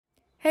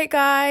Hey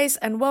guys,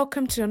 and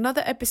welcome to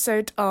another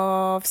episode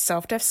of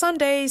Self Dev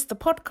Sundays, the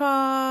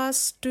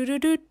podcast.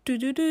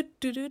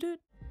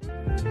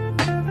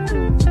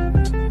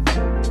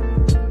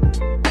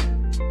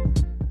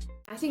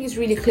 I think it's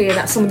really clear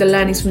that some of the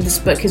learnings from this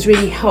book has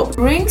really helped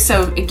bring.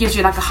 So it gives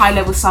you like a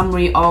high-level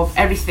summary of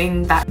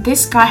everything that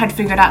this guy had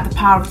figured out, the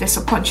power of their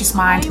subconscious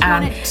mind. I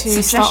wanted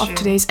to start off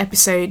today's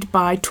episode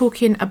by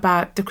talking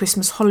about the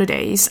Christmas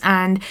holidays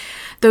and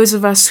those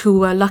of us who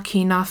were lucky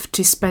enough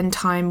to spend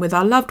time with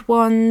our loved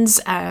ones,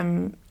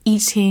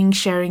 eating,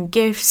 sharing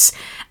gifts,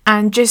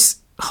 and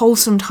just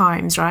wholesome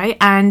times, right?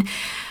 And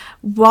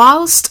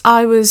whilst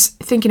I was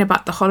thinking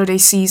about the holiday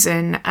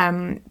season,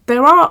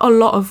 there are a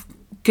lot of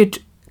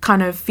good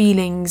kind of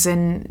feelings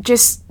and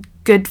just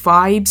good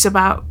vibes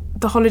about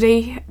the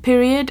holiday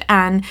period.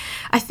 And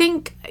I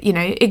think,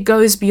 it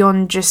goes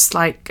beyond just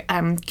like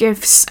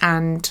gifts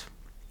and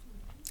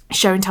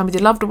sharing time with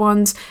your loved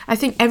ones. I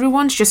think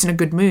everyone's just in a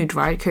good mood,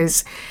 right?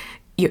 Because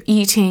you're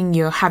eating,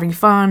 you're having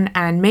fun,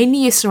 and mainly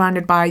you're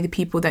surrounded by the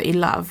people that you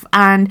love.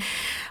 And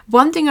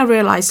one thing I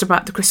realised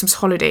about the Christmas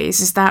holidays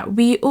is that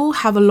we all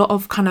have a lot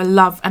of kind of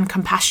love and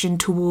compassion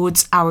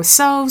towards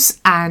ourselves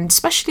and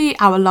especially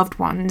our loved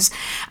ones.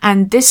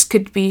 And this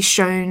could be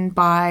shown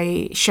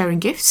by sharing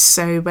gifts.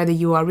 So whether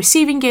you are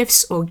receiving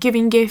gifts or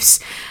giving gifts.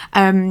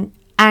 And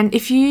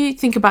if you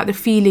think about the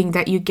feeling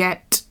that you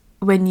get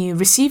when you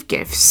receive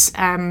gifts,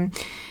 I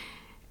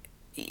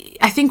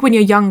think when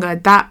you're younger,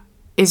 that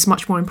is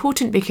much more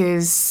important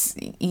because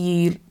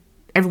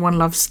everyone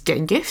loves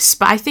getting gifts.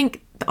 But I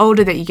think the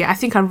older that you get, I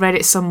think I read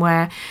it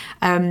somewhere,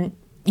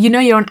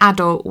 you're an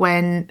adult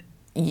when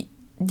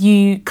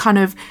you kind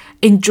of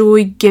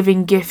enjoy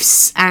giving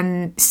gifts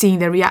and seeing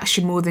their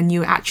reaction more than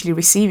you actually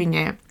receiving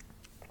it.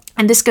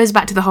 And this goes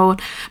back to the whole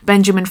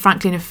Benjamin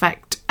Franklin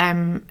effect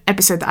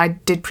episode that I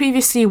did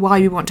previously, why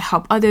we want to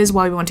help others,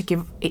 why we want to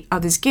give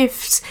others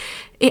gifts.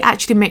 It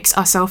actually makes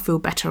ourselves feel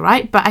better,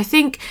 right? But I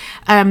think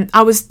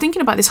I was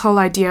thinking about this whole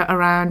idea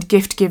around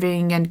gift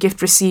giving and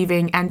gift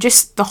receiving and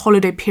just the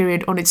holiday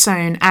period on its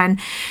own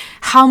and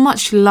how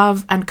much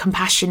love and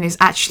compassion is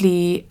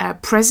actually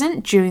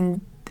present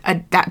during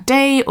that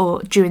day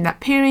or during that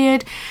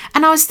period.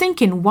 And I was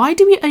thinking, why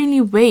do we only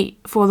wait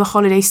for the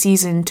holiday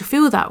season to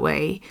feel that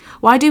way?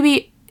 Why do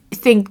we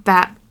think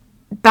that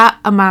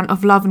amount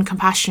of love and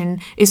compassion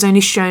is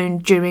only shown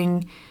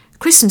during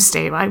Christmas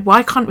Day, right?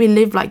 Why can't we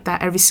live like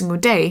that every single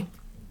day?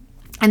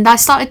 And I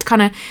started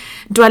kind of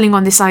dwelling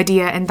on this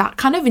idea, and that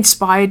kind of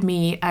inspired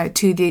me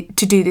to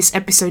do this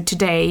episode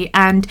today.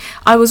 And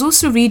I was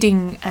also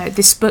reading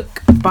this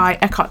book by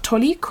Eckhart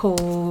Tolle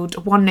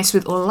called Oneness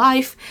with All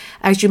Life.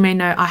 As you may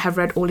know, I have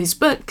read all his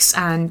books,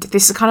 and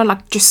this is kind of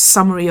like just a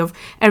summary of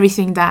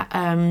everything that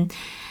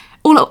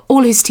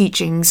all his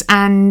teachings.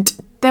 And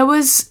there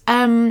was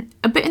a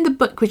bit in the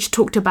book which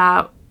talked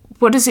about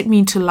what does it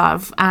mean to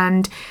love,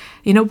 and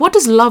what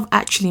does love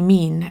actually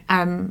mean,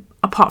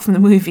 apart from the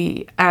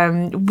movie?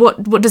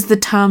 What does the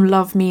term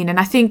love mean? And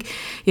I think,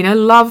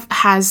 love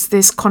has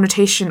this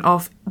connotation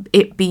of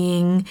it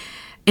being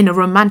in a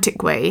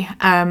romantic way.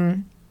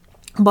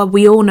 But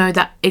we all know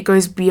that it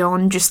goes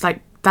beyond just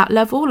like that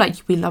level. Like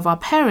we love our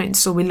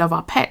parents, or we love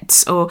our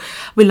pets, or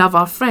we love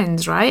our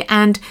friends, right?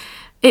 And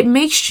it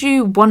makes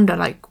you wonder,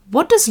 like,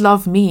 what does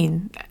love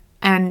mean?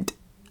 And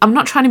I'm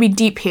not trying to be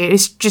deep here.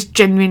 It's just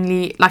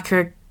genuinely like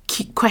a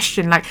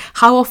question, like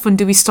how often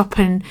do we stop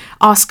and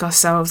ask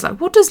ourselves,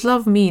 like, what does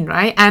love mean,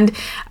 right? And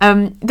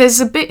there's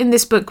a bit in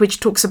this book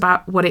which talks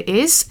about what it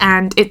is,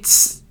 and it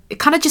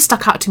kind of just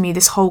stuck out to me,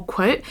 this whole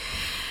quote.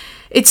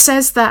 It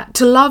says that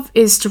to love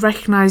is to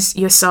recognize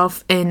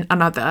yourself in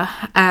another,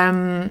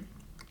 and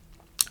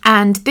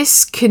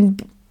this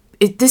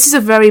is a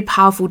very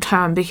powerful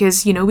term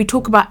because we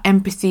talk about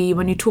empathy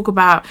when you talk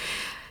about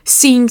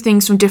seeing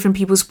things from different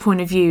people's point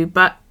of view,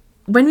 but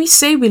when we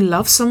say we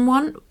love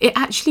someone, it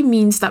actually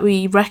means that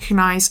we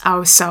recognize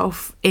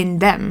ourselves in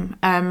them.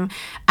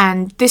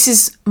 And this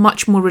is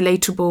much more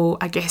relatable,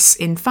 I guess,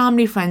 in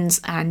family,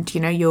 friends, and,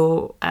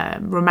 your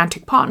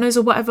romantic partners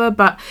or whatever.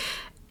 But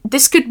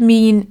this could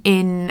mean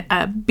in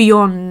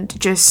beyond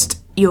just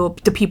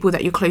the people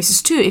that you're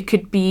closest to. It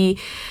could be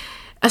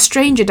a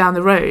stranger down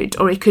the road,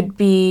 or it could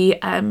be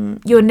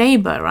your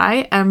neighbor,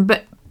 right?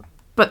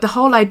 But the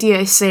whole idea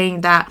is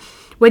saying that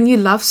when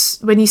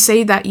you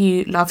say that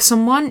you love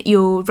someone,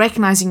 you're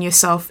recognizing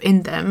yourself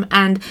in them.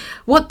 And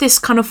what this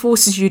kind of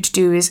forces you to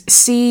do is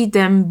see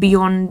them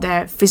beyond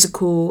their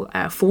physical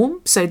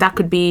form. So that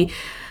could be,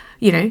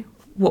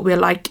 what we're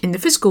like in the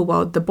physical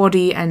world, the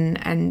body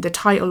and the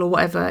title or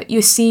whatever.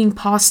 You're seeing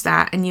past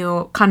that, and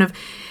you're kind of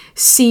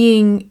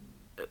seeing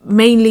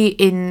mainly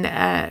in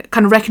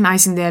kind of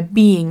recognizing their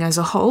being as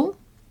a whole.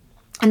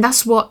 And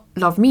that's what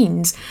love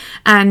means.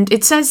 And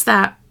it says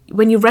that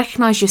when you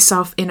recognize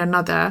yourself in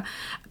another,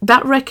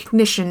 that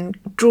recognition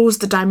draws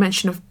the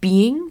dimension of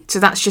being. So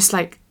that's just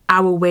like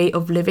our way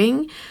of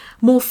living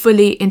more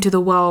fully into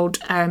the world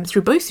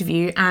through both of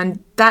you.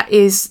 And that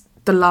is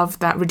the love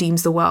that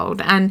redeems the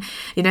world. And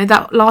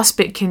that last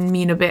bit can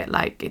mean a bit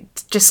like,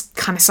 it just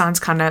kind of sounds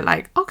kind of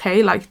like,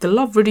 okay, like the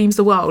love redeems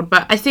the world.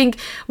 But I think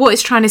what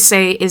it's trying to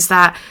say is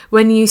that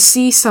when you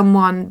see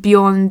someone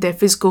beyond their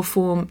physical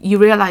form, you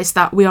realize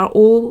that we are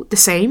all the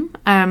same,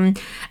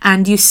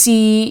 and you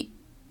see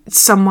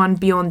someone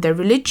beyond their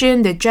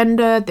religion, their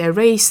gender, their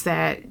race,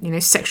 their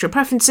sexual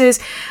preferences.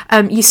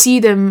 You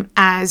see them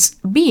as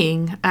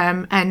being,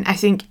 and I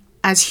think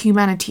as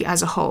humanity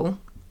as a whole.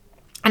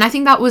 And I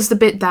think that was the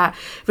bit that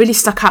really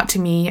stuck out to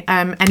me,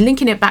 and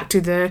linking it back to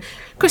the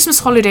Christmas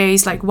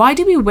holidays. Like, why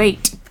do we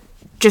wait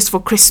just for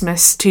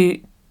Christmas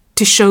to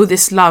show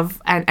this love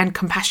and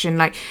compassion?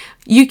 Like,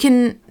 you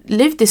can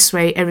live this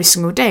way every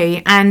single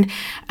day. And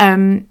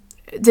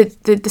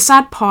the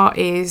sad part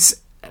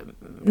is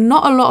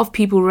not a lot of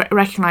people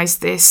recognize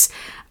this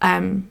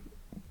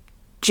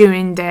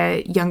during their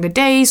younger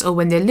days or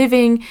when they're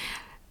living.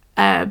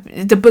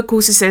 The book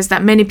also says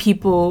that many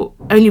people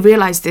only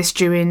realize this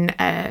during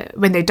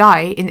when they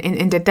die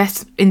in their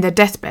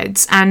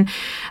deathbeds. And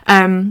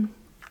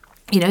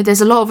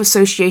there's a lot of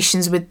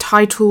associations with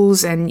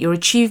titles and your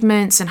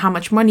achievements and how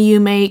much money you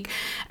make.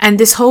 And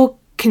this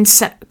whole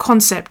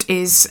concept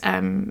is,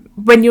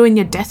 when you're in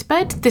your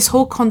deathbed, this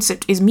whole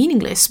concept is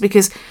meaningless,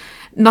 because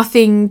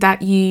nothing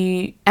that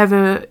you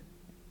ever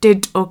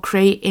did or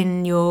create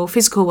in your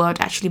physical world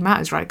actually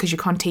matters, right? Because you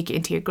can't take it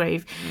into your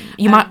grave.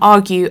 You might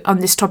argue on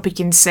this topic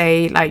and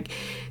say, like,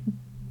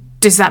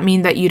 does that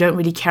mean that you don't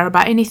really care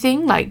about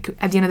anything? Like,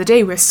 at the end of the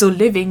day, we're still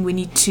living. We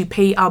need to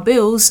pay our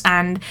bills,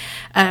 and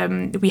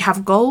we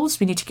have goals.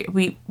 We need to get,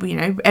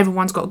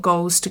 everyone's got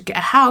goals to get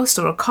a house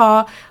or a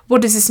car.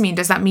 What does this mean?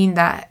 Does that mean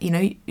that,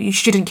 you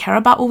shouldn't care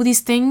about all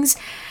these things?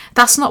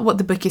 That's not what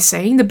the book is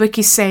saying. The book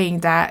is saying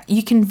that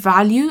you can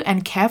value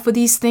and care for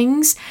these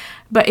things,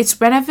 but it's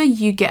whenever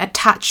you get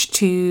attached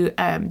to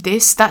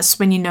this, that's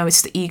when you know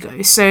it's the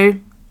ego. So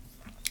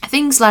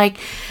things like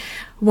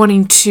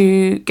wanting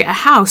to get a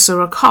house or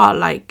a car,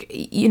 like,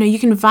 you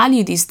can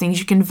value these things.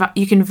 You can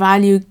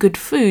value good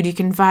food. You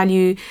can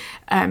value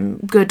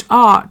good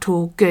art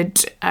or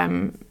good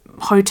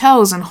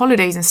hotels and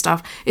holidays and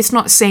stuff. It's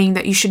not saying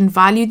that you shouldn't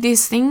value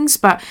these things,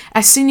 but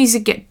as soon as you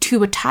get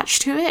too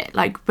attached to it,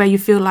 like where you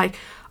feel like,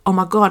 oh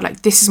my god,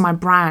 like this is my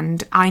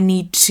brand, I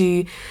need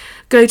to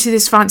go to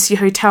this fancy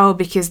hotel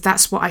because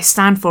that's what I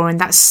stand for and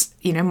that's,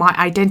 my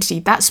identity,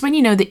 that's when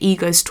the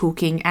ego's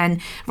talking.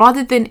 And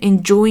rather than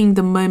enjoying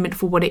the moment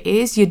for what it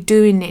is, you're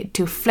doing it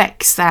to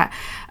flex that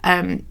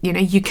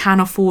you can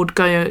afford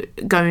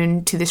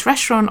going to this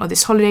restaurant or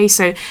this holiday.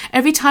 So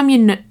every time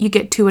you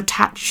get too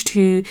attached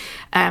to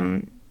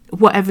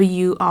whatever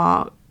you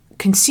are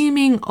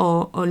consuming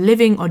or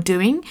living or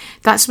doing,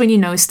 that's when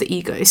it's the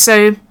ego.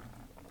 So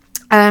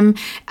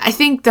I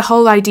think the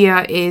whole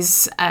idea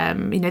is,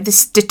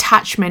 this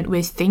detachment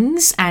with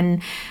things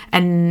and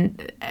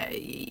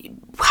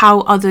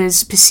how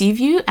others perceive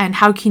you, and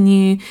how can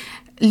you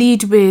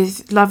lead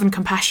with love and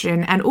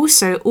compassion, and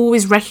also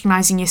always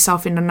recognizing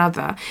yourself in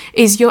another.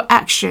 Is your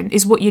action,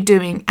 is what you're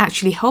doing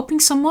actually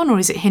helping someone, or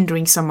is it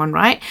hindering someone,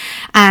 right?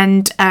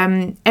 And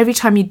every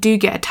time you do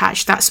get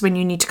attached, that's when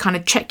you need to kind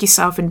of check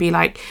yourself and be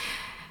like,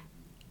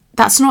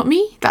 that's not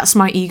me, that's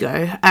my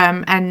ego.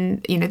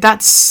 And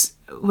that's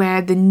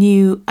where the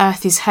new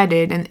earth is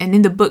headed. And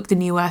in the book The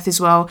New Earth as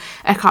well,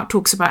 Eckhart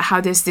talks about how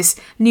there's this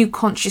new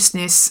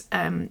consciousness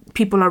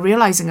people are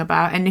realizing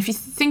about. And if you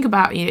think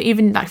about,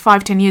 even like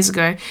 5-10 years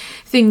ago,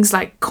 things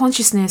like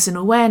consciousness and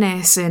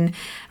awareness and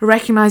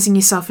recognizing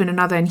yourself in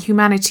another and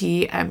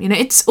humanity,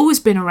 it's always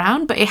been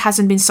around, but it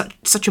hasn't been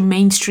such a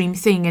mainstream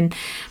thing. And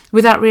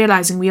without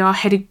realizing, we are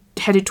headed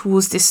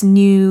towards this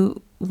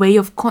new way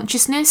of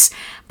consciousness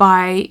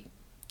by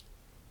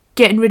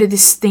getting rid of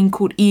this thing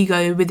called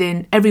ego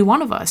within every one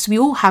of us. We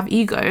all have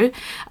ego.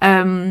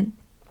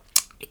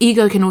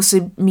 Ego can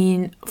also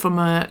mean from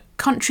a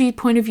country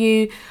point of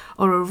view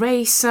or a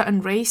race. Certain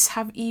race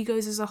have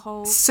egos as a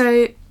whole.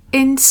 So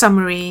in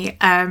summary,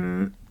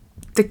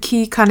 the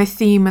key kind of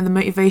theme and the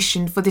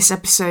motivation for this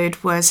episode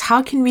was,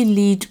 how can we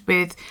lead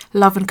with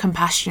love and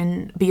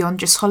compassion beyond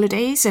just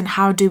holidays, and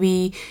how do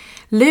we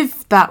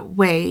live that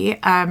way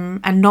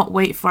and not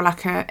wait for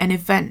like an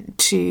event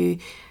to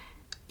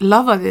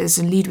love others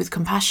and lead with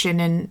compassion.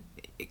 And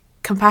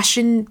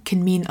compassion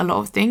can mean a lot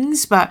of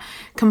things, but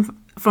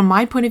from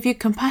my point of view,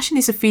 compassion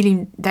is a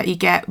feeling that you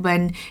get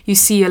when you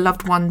see your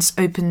loved ones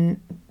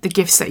open the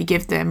gifts that you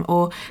give them.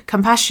 Or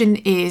compassion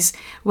is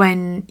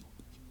when,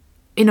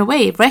 in a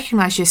way,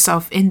 recognize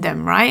yourself in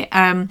them, right?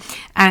 And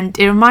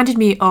it reminded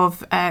me of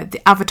the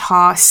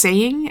Avatar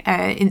saying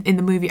in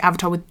the movie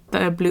Avatar with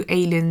the blue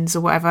aliens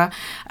or whatever.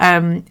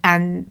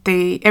 And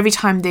they, every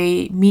time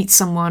they meet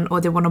someone or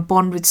they want to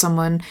bond with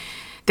someone,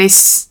 they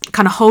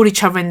kind of hold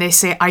each other and they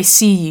say, I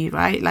see you,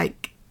 right?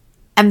 Like,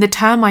 and the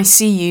term I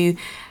see you,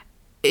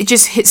 it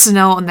just hits the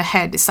nail on the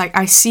head. It's like,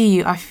 I see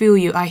you, I feel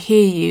you, I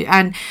hear you.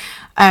 And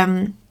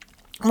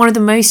one of the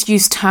most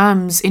used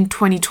terms in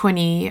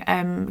 2020,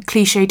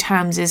 cliche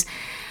terms, is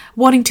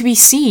wanting to be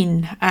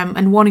seen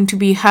and wanting to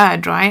be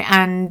heard, right?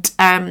 And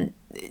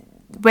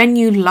when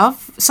you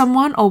love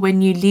someone or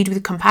when you lead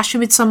with compassion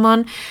with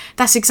someone,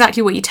 that's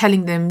exactly what you're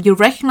telling them. You're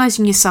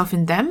recognizing yourself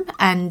in them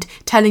and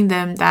telling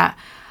them that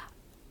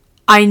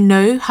I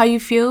know how you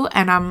feel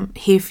and I'm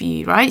here for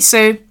you, right?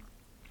 So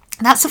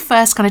that's the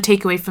first kind of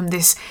takeaway from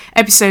this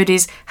episode,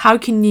 is how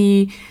can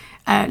you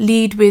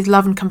lead with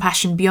love and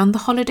compassion beyond the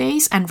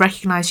holidays and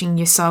recognizing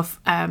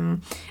yourself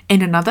in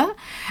another.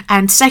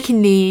 And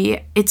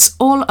secondly, it's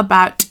all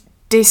about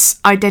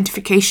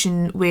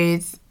disidentification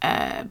with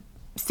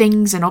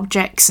things and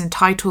objects and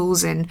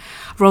titles and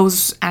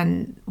roles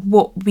and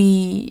what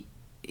we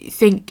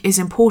think is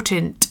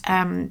important,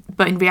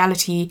 but in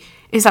reality,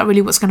 is that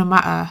really what's going to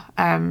matter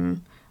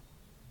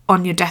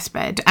on your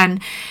deathbed?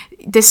 And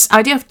this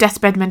idea of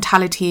deathbed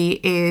mentality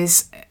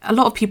is, a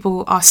lot of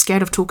people are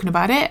scared of talking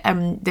about it.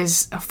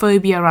 There's a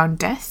phobia around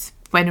death,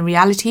 when in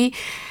reality,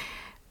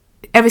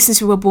 ever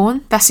since we were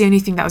born, that's the only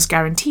thing that was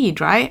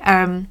guaranteed, right?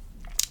 And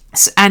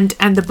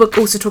the book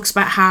also talks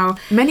about how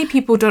many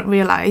people don't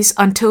realize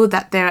until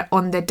that they're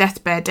on their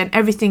deathbed and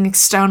everything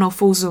external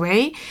falls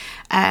away,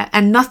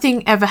 and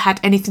nothing ever had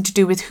anything to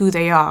do with who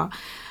they are.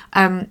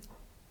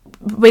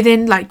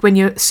 Within, like, when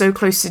you're so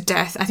close to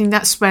death, I think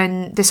that's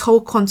when this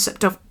whole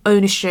concept of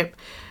ownership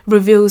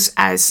reveals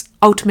as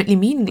ultimately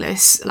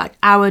meaningless. Like,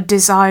 our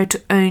desire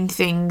to own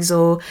things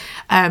or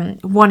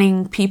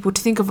wanting people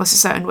to think of us a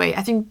certain way,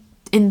 I think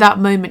in that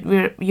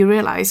moment you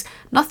realize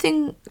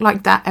nothing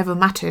like that ever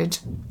mattered.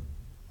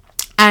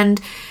 And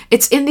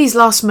it's in these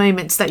last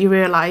moments that you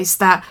realize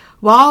that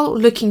while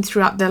looking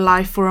throughout their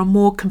life for a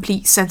more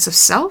complete sense of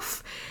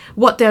self,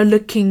 what they're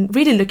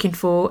really looking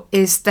for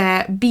is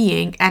their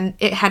being, and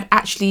it had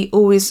actually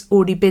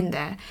already been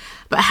there,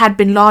 but had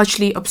been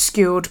largely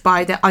obscured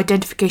by their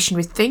identification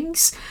with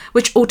things,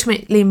 which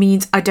ultimately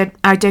means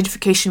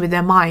identification with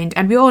their mind.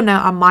 And we all know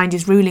our mind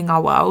is ruling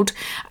our world,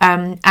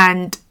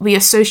 and we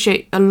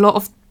associate a lot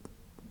of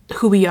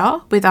who we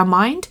are with our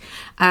mind.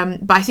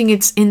 But I think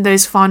it's in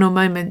those final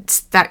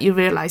moments that you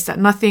realise that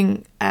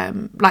nothing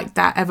like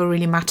that ever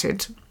really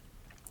mattered.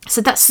 So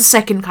that's the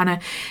second kind of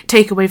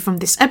takeaway from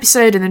this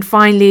episode. And then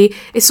finally,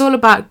 it's all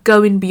about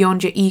going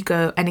beyond your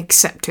ego and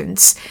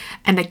acceptance,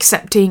 and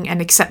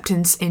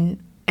acceptance in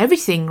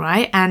everything,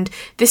 right? And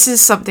this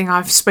is something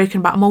I've spoken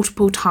about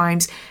multiple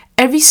times.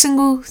 Every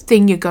single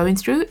thing you're going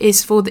through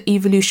is for the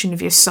evolution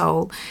of your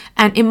soul.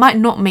 And it might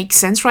not make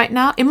sense right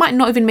now. It might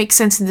not even make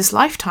sense in this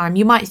lifetime.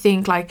 You might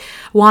think, like,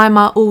 why am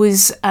I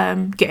always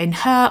getting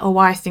hurt, or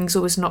why are things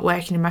always not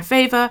working in my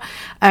favour?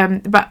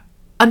 But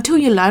until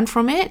you learn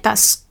from it,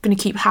 that's going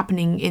to keep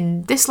happening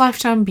in this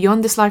lifetime,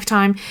 beyond this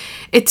lifetime.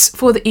 It's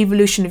for the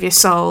evolution of your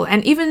soul.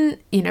 And even,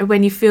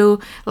 when you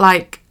feel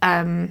like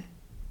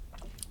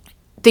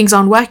things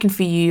aren't working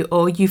for you,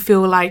 or you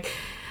feel like,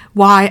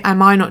 why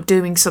am I not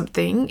doing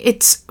something?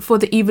 It's for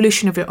the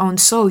evolution of your own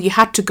soul. You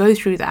had to go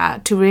through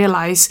that to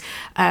realise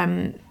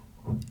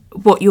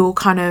what your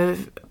kind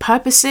of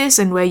purpose is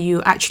and where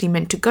you actually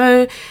meant to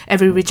go.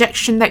 Every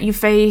rejection that you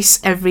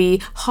face,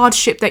 every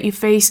hardship that you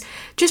face,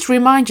 just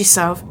remind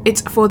yourself,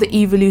 it's for the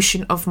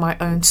evolution of my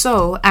own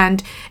soul.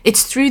 And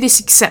it's through this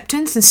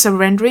acceptance and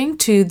surrendering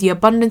to the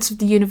abundance of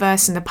the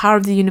universe and the power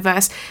of the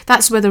universe,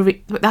 that's where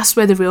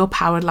the real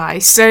power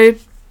lies. So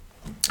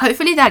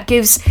hopefully that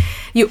gives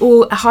you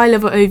all a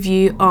high-level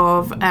overview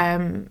of,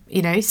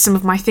 some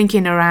of my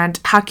thinking around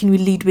how can we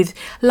lead with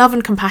love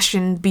and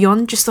compassion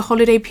beyond just the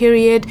holiday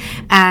period,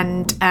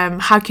 and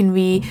how can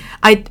we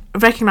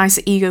recognize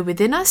the ego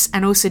within us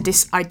and also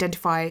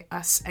disidentify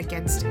us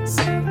against it.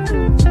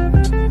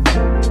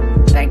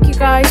 Thank you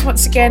guys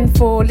once again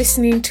for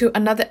listening to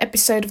another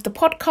episode of the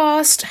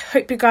podcast.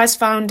 Hope you guys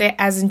found it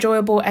as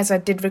enjoyable as I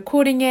did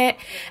recording it.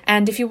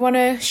 And if you want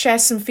to share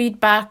some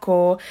feedback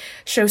or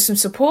show some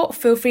support,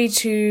 feel free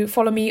to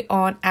follow me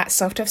on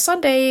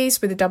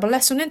 @SelfDeathSundays with a double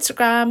S on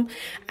Instagram.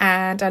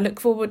 And I look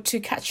forward to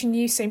catching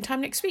you same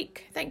time next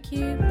week. Thank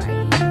you.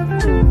 Bye.